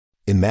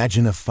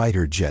Imagine a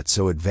fighter jet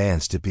so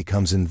advanced it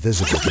becomes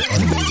invisible to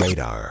enemy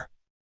radar.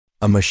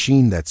 A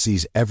machine that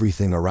sees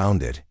everything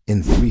around it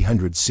in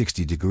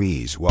 360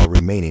 degrees while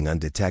remaining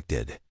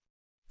undetected.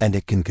 And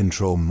it can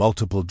control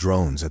multiple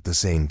drones at the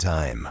same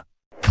time.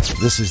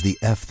 This is the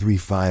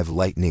F-35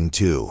 Lightning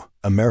II,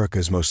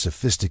 America's most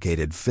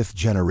sophisticated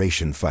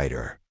fifth-generation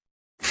fighter.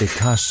 It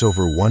costs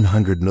over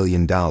 $100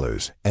 million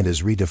and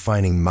is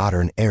redefining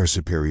modern air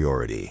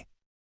superiority.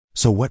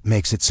 So what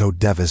makes it so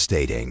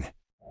devastating?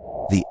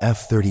 The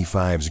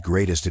F-35's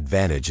greatest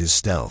advantage is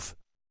stealth.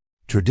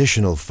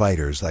 Traditional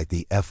fighters like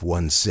the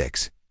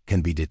F-16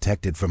 can be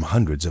detected from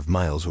hundreds of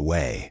miles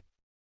away.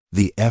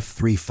 The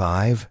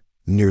F-35?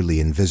 Nearly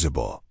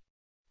invisible.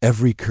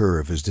 Every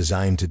curve is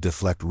designed to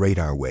deflect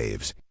radar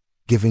waves,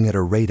 giving it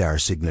a radar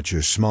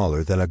signature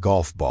smaller than a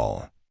golf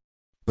ball.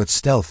 But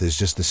stealth is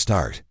just the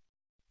start.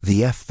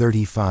 The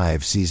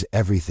F-35 sees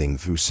everything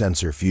through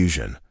sensor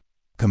fusion,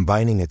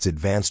 combining its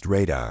advanced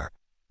radar,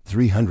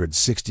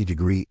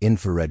 360-degree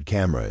infrared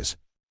cameras,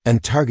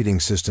 and targeting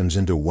systems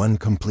into one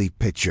complete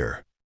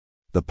picture.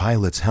 The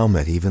pilot's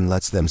helmet even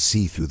lets them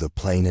see through the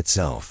plane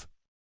itself.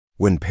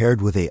 When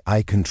paired with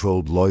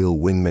AI-controlled loyal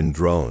wingman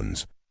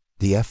drones,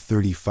 the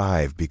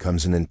F-35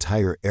 becomes an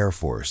entire air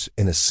force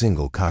in a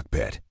single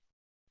cockpit.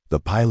 The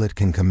pilot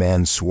can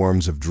command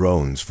swarms of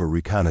drones for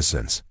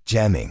reconnaissance,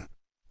 jamming,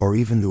 or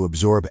even to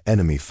absorb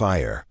enemy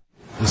fire.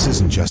 This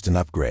isn't just an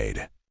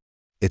upgrade.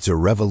 It's a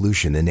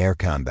revolution in air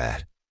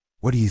combat.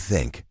 What do you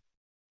think?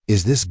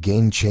 Is this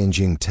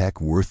game-changing tech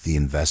worth the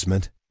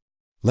investment?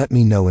 Let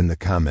me know in the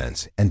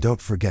comments and don't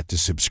forget to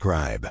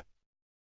subscribe.